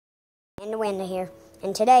And Wanda here,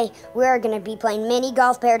 and today we are going to be playing Mini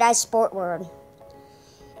Golf Paradise Sport World.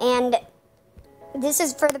 And this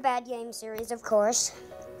is for the Bad Game series, of course.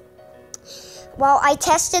 Well, I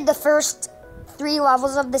tested the first 3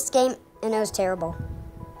 levels of this game, and it was terrible.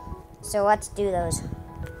 So let's do those.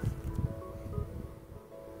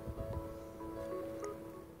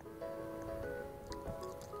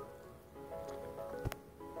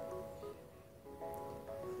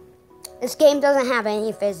 This game doesn't have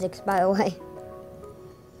any physics, by the way.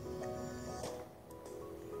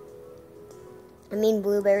 I mean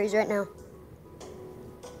blueberries right now.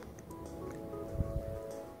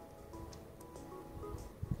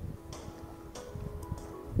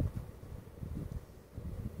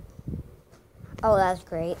 Oh, that's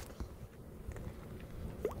great.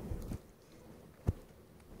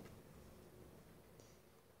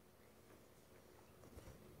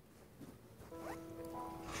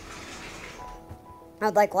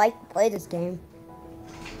 I'd like to play this game.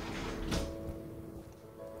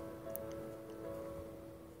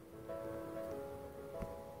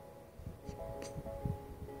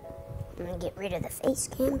 I'm gonna get rid of the face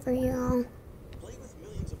cam for y'all. Play with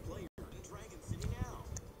millions of players in Dragon City now.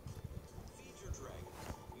 Feed your dragon.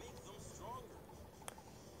 Make them stronger.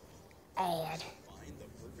 Add. Find the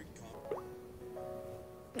perfect combo.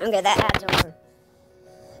 Okay, that ad's over.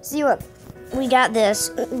 See, look, we got this,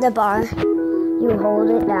 the bar. You hold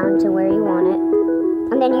it down to where you want it,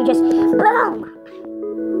 and then you just boom!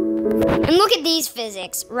 And look at these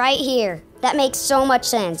physics right here. That makes so much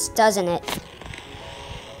sense, doesn't it?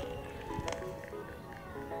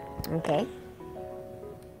 Okay.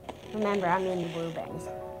 Remember, I'm in the blueberries.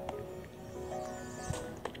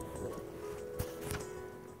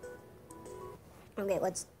 Okay,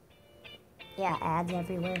 let's... Yeah, ads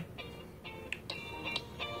everywhere.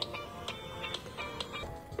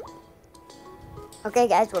 Okay,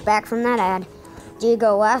 guys, we're back from that ad. Do you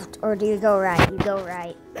go left or do you go right? You go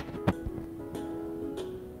right.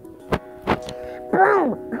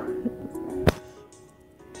 Boom!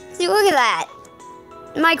 See, look at that.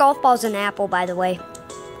 My golf ball's an apple, by the way.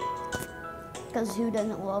 Because who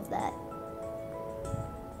doesn't love that?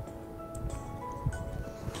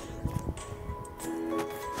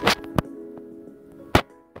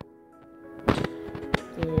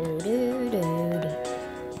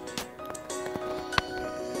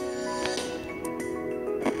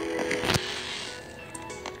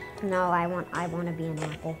 No, I want to be an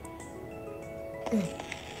apple.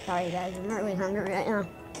 Sorry guys, I'm really hungry right now.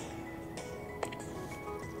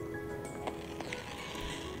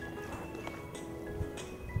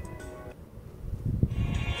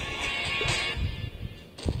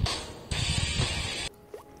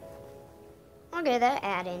 Okay, that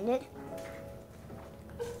ad ended.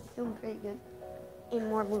 Doing pretty good. And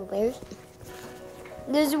more blueberries.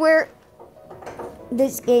 This is where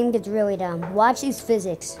this game gets really dumb. Watch these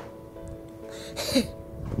physics.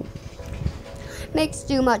 Makes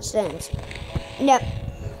too much sense. Yep.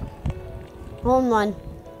 Home run.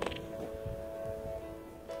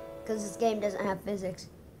 Because this game doesn't have physics.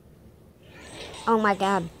 Oh my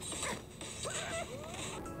god.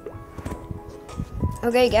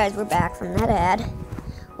 Okay guys, we're back from that ad.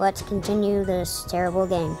 Let's continue this terrible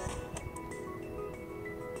game.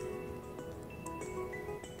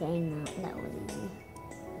 Dang, that was easy.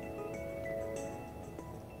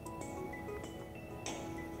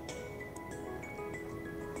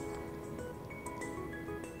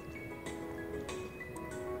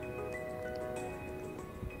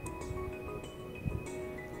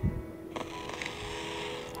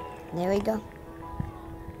 There we go.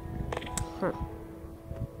 Huh.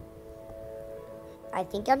 I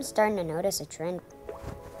think I'm starting to notice a trend.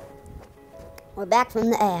 We're back from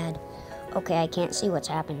the ad. Okay, I can't see what's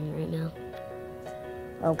happening right now.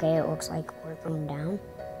 Okay, it looks like we're going down.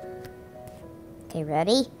 Okay,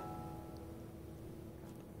 ready?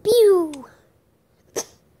 Pew!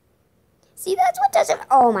 See, that's what doesn't...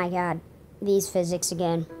 Oh my god. These physics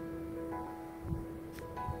again.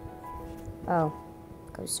 Oh.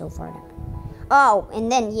 Goes so far down. Oh,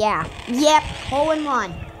 and then, yeah. Yep, hole in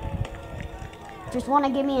one. Just want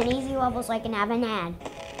to give me an easy level so I can have an ad.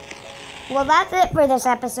 Well, that's it for this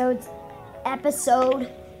episode.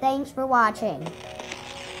 Thanks for watching.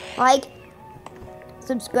 Like,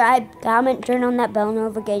 subscribe, comment, turn on that bell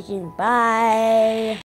notification. Bye.